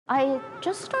I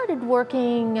just started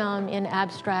working in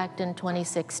abstract in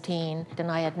 2016, and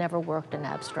I had never worked in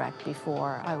abstract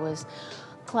before. I was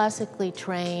classically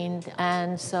trained,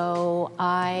 and so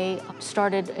I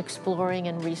started exploring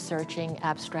and researching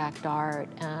abstract art,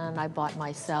 and I bought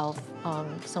myself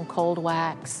some cold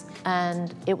wax,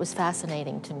 and it was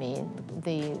fascinating to me,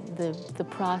 the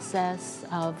process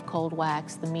of cold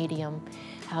wax, the medium,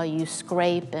 how you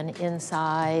scrape and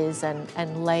incise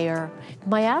and layer.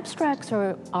 My abstracts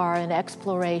are an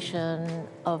exploration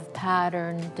of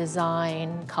pattern,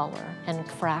 design, color, and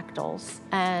fractals.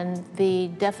 And the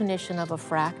definition of a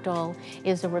fractal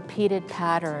is a repeated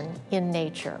pattern in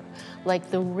nature,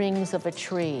 like the rings of a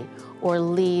tree, or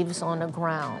leaves on a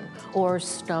ground, or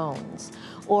stones,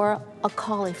 or a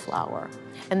cauliflower.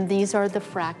 And these are the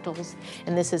fractals,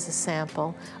 and this is a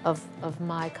sample of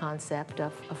my concept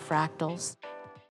of fractals.